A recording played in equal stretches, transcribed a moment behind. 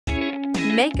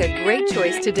Make a great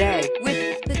choice today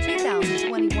with the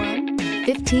 2021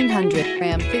 1500.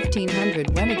 Ram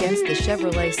 1500 went against the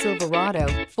Chevrolet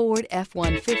Silverado, Ford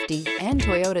F-150, and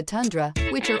Toyota Tundra,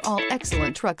 which are all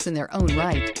excellent trucks in their own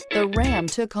right. The Ram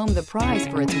took home the prize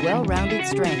for its well-rounded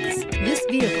strengths. This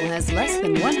vehicle has less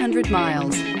than 100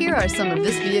 miles. Here are some of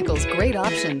this vehicle's great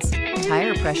options: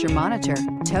 tire pressure monitor,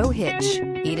 tow hitch,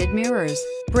 heated mirrors,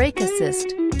 brake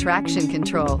assist, traction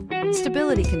control,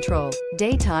 stability control,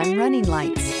 daytime running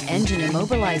lights, engine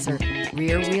immobilizer,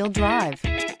 rear wheel drive,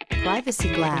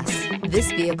 privacy glass.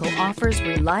 This vehicle offers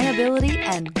reliability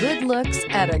and good looks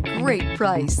at a great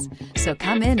price. So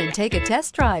come in and take a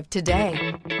test drive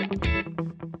today.